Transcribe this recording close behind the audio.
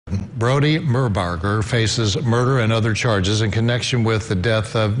Brody Murbarger faces murder and other charges in connection with the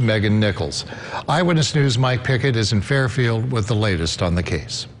death of Megan Nichols. Eyewitness News' Mike Pickett is in Fairfield with the latest on the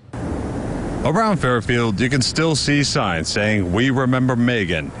case. Around Fairfield, you can still see signs saying, "We remember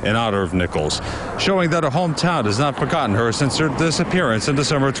Megan," in honor of Nichols, showing that her hometown has not forgotten her since her disappearance in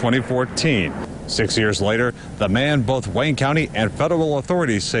December 2014. 6 years later, the man both Wayne County and federal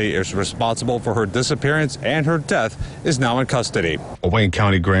authorities say is responsible for her disappearance and her death is now in custody. A Wayne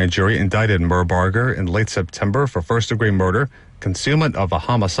County grand jury indicted Murbarger in late September for first-degree murder, concealment of a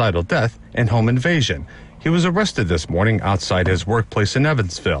homicidal death, and home invasion. He was arrested this morning outside his workplace in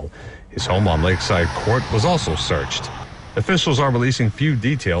Evansville. His home on Lakeside Court was also searched. Officials are releasing few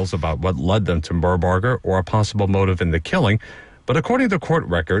details about what led them to Murbarger or a possible motive in the killing, but according to court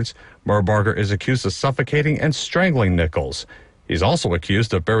records, Murbarger is accused of suffocating and strangling Nichols. He's also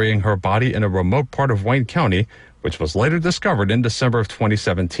accused of burying her body in a remote part of Wayne County, which was later discovered in December of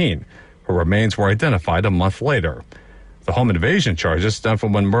 2017. Her remains were identified a month later. The home invasion charges stem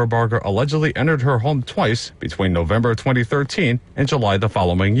from when Murbarger allegedly entered her home twice between November 2013 and July the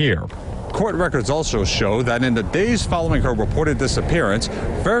following year. Court records also show that in the days following her reported disappearance,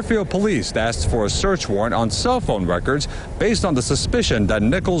 Fairfield police asked for a search warrant on cell phone records based on the suspicion that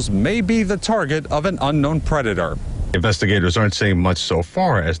Nichols may be the target of an unknown predator. Investigators aren't saying much so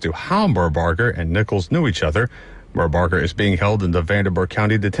far as to how Murbarger and Nichols knew each other. Murbarger is being held in the Vanderburgh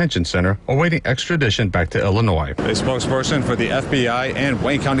County Detention Center, awaiting extradition back to Illinois. A spokesperson for the FBI and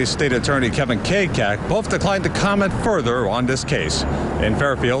Wayne County State Attorney Kevin Kagak both declined to comment further on this case. In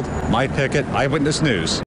Fairfield, Mike Pickett, Eyewitness News.